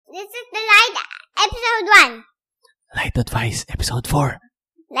This is the Light episode 1. Light Advice, episode 4.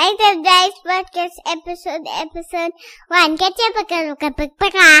 Light Advice Podcast episode 1.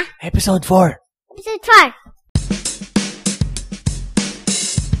 Episode 4. Episode 4.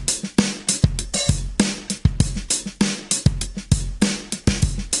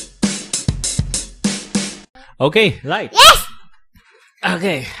 Okay, Light. Yes!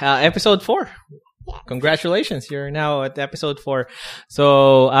 Okay, episode 4. Congratulations, you're now at episode 4.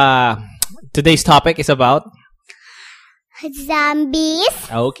 So, today's topic is about... Zombies.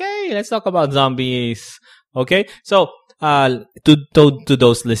 Okay, let's talk about zombies. Okay, so, to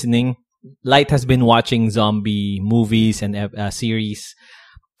those listening, Light has been watching zombie movies and series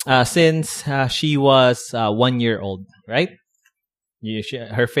since she was 1 year old, right?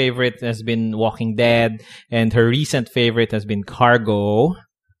 Her favorite has been Walking Dead, and her recent favorite has been Cargo.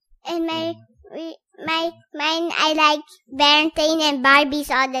 And mine, I like Berenstain and Barbies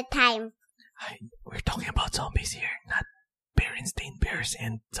all the time. We're talking about zombies here, not Berenstain Bears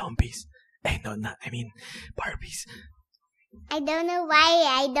and zombies. Barbies. I don't know why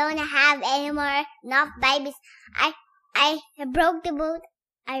I don't have enough Barbies. I broke the boat.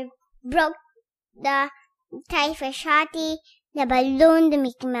 I broke the toy for Shotty, the balloon, the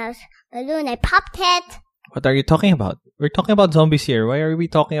Mickey Mouse balloon. I popped it. What are you talking about? We're talking about zombies here. Why are we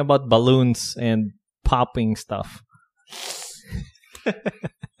talking about balloons and popping stuff?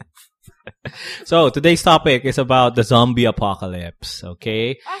 So, today's topic is about the zombie apocalypse,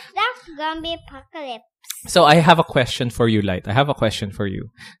 okay? That's zombie apocalypse. So, I have a question for you, Light. I have a question for you.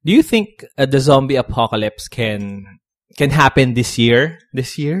 Do you think the zombie apocalypse can happen this year?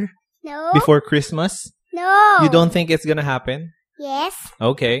 This year? No. Before Christmas? No. You don't think it's gonna happen? Yes.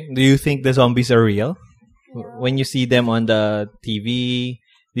 Okay. Do you think the zombies are real? No. When you see them on the TV,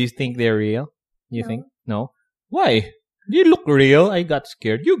 do you think they're real? You No. think? No? Why? You look real. I got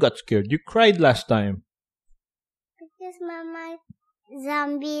scared. You got scared. You cried last time. Because Mama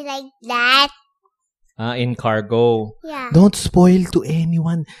zombie like that. In Cargo. Yeah. Don't spoil to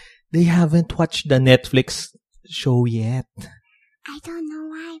anyone. They haven't watched the Netflix show yet. I don't know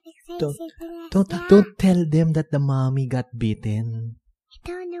why. Because Don't- I said it Don't last don't tell them that the mommy got bitten. I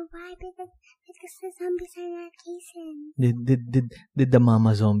don't know why. Because the zombies are not kissing. Did the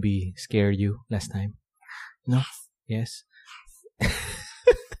mama zombie scare you last time? No? Yes.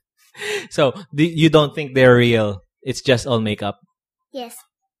 So, you don't think they're real? It's just all makeup? Yes.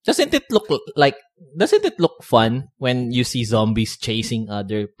 Doesn't it look fun when you see zombies chasing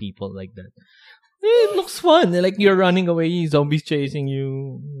other people like that? It looks fun. Like you're running away, zombies chasing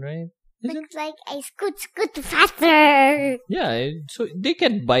you, right? Isn't Looks like I scoot faster. Yeah, so they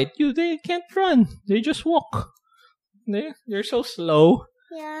can't bite you. They can't run. They just walk. They're so slow.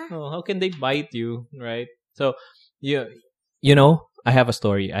 Yeah. Oh, how can they bite you, right? So, you know, I have a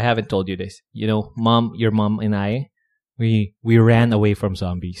story. I haven't told you this. You know, your mom and I, we ran away from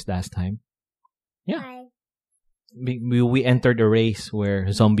zombies last time. Yeah. Why? We entered a race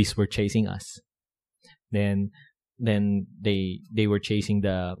where zombies were chasing us. Then they were chasing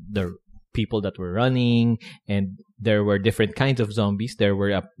the people that were running, and there were different kinds of zombies. There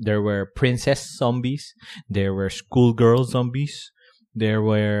were princess zombies. There were schoolgirl zombies. There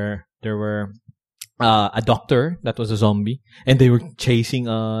were a doctor that was a zombie, and they were chasing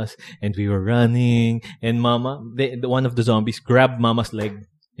us, and we were running. And one of the zombies grabbed Mama's leg,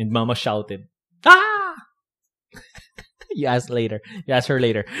 and Mama shouted, "Ah!" You ask her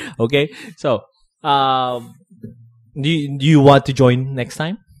later. Okay, so do you want to join next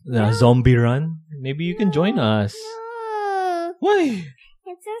time? The zombie run? Maybe you can join us. No. Why?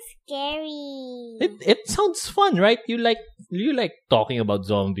 It's so scary. It sounds fun, right? You like talking about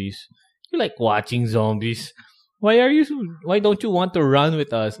zombies. You like watching zombies. Why don't you want to run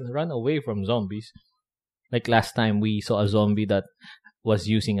with us? Run away from zombies. Like last time we saw a zombie that was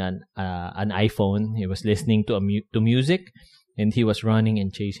using an iPhone. He was listening to music, and he was running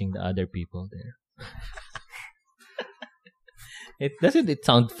and chasing the other people there. Doesn't it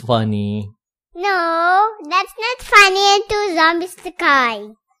sound funny? No, that's not funny. And two zombies to cry.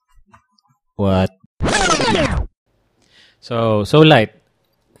 What? So Light,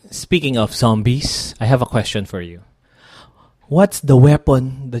 speaking of zombies, I have a question for you. What's the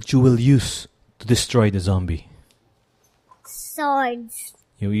weapon that you will use to destroy the zombie? Swords.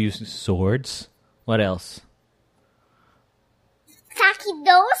 You use swords? What else?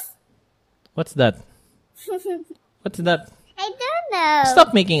 Kakidos? What's that? What's that? I don't know.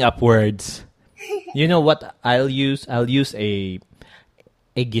 Stop making up words. You know what I'll use? I'll use a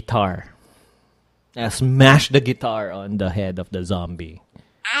guitar. I'll smash the guitar on the head of the zombie.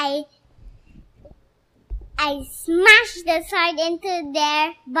 I I smash the sword into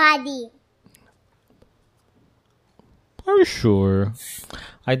their body. Are you sure?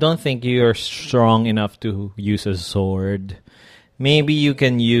 I don't think you're strong enough to use a sword. Maybe you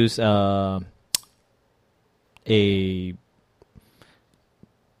can use a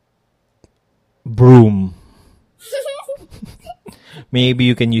broom. Maybe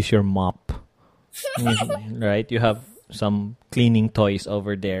you can use your mop. Right? You have some cleaning toys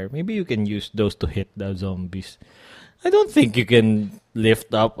over there. Maybe you can use those to hit the zombies. I don't think you can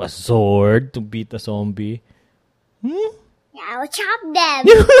lift up a sword to beat a zombie. Yeah, I'll chop them.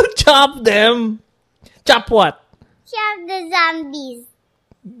 You will chop them. Chop what? Chop the zombies.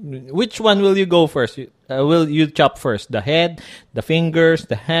 Which one will you go first? Will you chop first? The head, the fingers,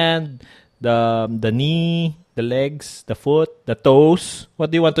 the hand, the knee, the legs, the foot, the toes?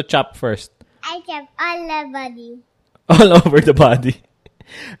 What do you want to chop first? I chop all the body. All over the body.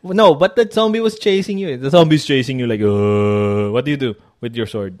 No, but the zombie was chasing you. The zombie's chasing you like, what do you do with your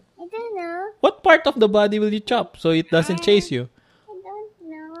sword? I don't know. What part of the body will you chop so it doesn't chase you? I don't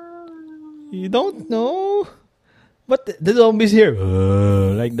know. You don't know? But the zombie's here.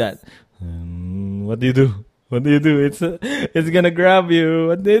 Like that. What do you do? What do you do? It's gonna grab you.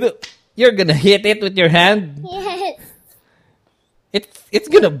 What do you do? You're gonna hit it with your hand. Yes. It's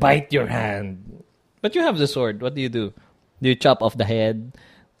gonna bite your hand. But you have the sword. What do you do? Do you chop off the head?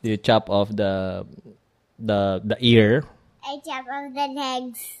 Do you chop off the ear? I chop off the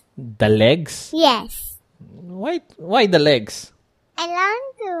legs. The legs? Yes. Why the legs? I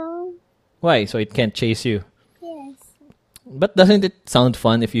want to. Why? So it can't chase you. Yes. But doesn't it sound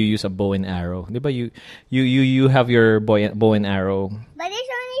fun if you use a bow and arrow? Diba you have your bow and arrow. But there's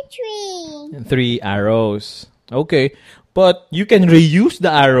only 3. And 3 arrows. Okay. But you can reuse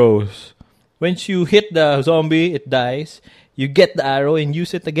the arrows. Once you hit the zombie, it dies. You get the arrow and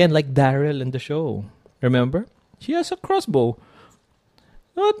use it again like Daryl in the show. Remember? She has a crossbow.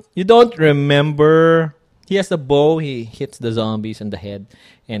 What? You don't remember? He has a bow. He hits the zombies in the head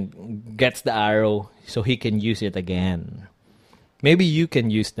and gets the arrow so he can use it again. Maybe you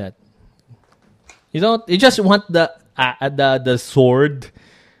can use that. You don't. You just want the sword.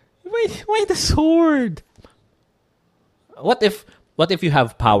 Why the sword? What if you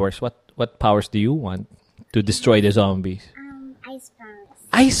have powers? What powers do you want to destroy the zombies? Ice powers.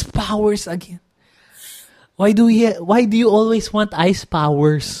 Ice powers again. Why do you always want ice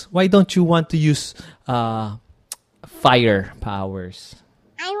powers? Why don't you want to use fire powers?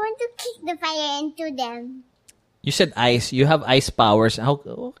 I want to kick the fire into them. You said ice. You have ice powers.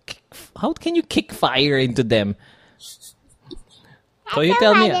 How can you kick fire into them? So you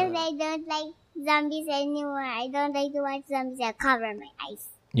tell me. I don't like zombies anymore. I don't like to watch zombies. I cover my eyes.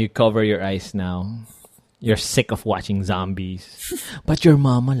 You cover your eyes now. You're sick of watching zombies. But your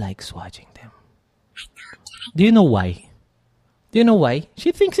mama likes watching them. Do you know why? Do you know why?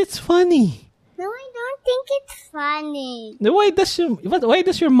 She thinks it's funny. No, I don't think it's funny. Why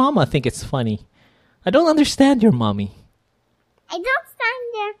does your mama think it's funny? I don't understand your mommy. I don't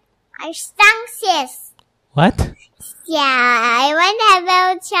stand there. I stand sis. What? Yeah, I want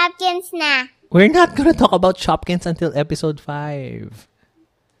about Shopkins na. We're not gonna talk about Shopkins until episode 5.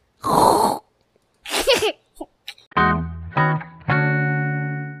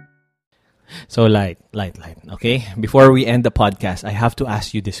 So light. Okay? Before we end the podcast, I have to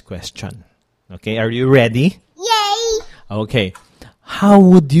ask you this question. Okay, are you ready? Yay! Okay. How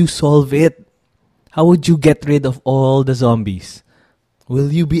would you solve it? How would you get rid of all the zombies?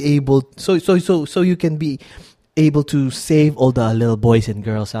 Will you be able so you can be able to save all the little boys and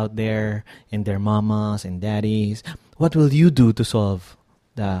girls out there and their mamas and daddies? What will you do to solve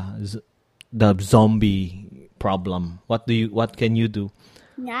the zombie problem? What can you do?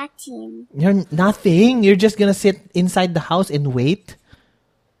 Nothing. You're nothing. You're just gonna sit inside the house and wait.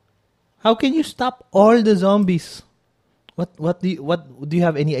 How can you stop all the zombies? What do you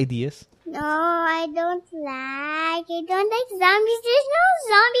have any ideas? No, I don't like zombies. There's no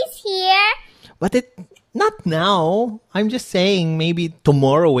zombies here. But not now. I'm just saying maybe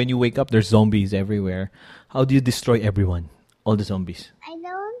tomorrow when you wake up there's zombies everywhere. How do you destroy everyone? All the zombies. I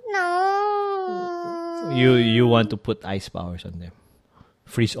don't know. You want to put ice powers on them.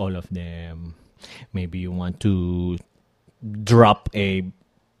 Freeze all of them. Maybe you want to drop a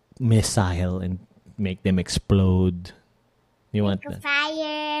missile and make them explode. You want that?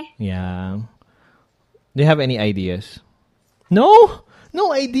 Fire. Yeah. Do you have any ideas? No?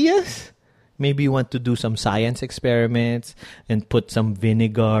 No ideas? Maybe you want to do some science experiments and put some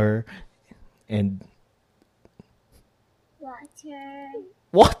vinegar and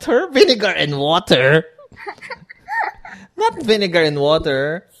water? Vinegar and water? Not vinegar and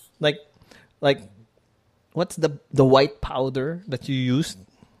water. Like What's the white powder that you used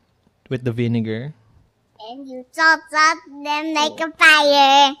with the vinegar? And you salt them like a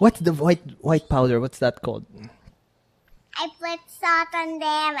fire. What's the white powder? What's that called? I put salt on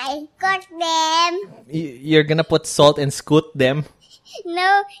them. I cook them. You're gonna put salt and scoot them.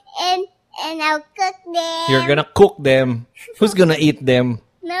 No, and I'll cook them. You're gonna cook them. Who's gonna eat them?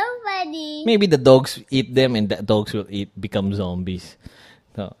 Nobody. Maybe the dogs eat them, and the dogs will become zombies.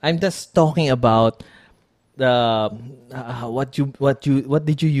 So I'm just talking about the what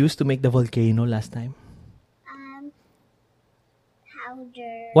did you use to make the volcano last time?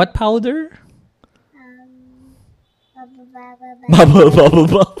 Powder. What powder? Bubble. Bubble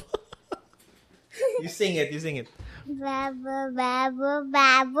bubble. You sing it. Babu, babu,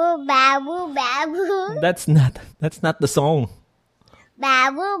 babu, babu, babu. That's not the song.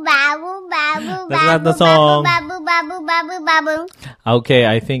 Babu, babu, babu, That's not the song. babu, babu, babu, babu. Okay,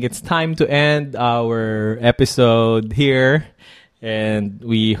 I think it's time to end our episode here, and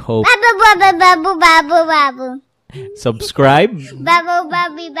we hope Babu, babu, babu, babu, babu. subscribe Babu,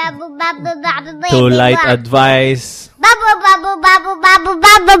 babu, babu, babu, babu, to Light Advice. Babu, babu, babu, babu,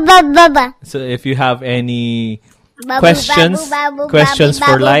 babu, babu, babu. So if you have any Babu, questions babu, babu, questions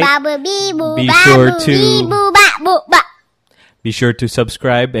babu, for Light, babu, bibu, be babu, sure to bibu, babu, babu. be sure to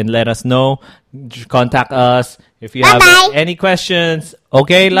subscribe and let us know. Contact us if you have Bye-bye. any questions.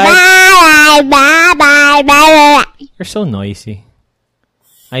 Okay, Light? Bye, bye, bye, bye, bye. You're so noisy.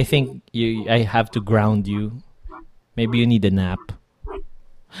 I think I have to ground you. Maybe you need a nap.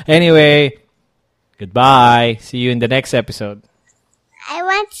 Anyway, goodbye. See you in the next episode. I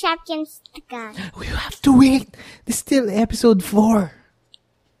want champions to come. We have to wait. This is still episode 4.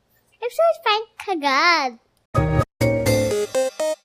 I'm so fine, kagad.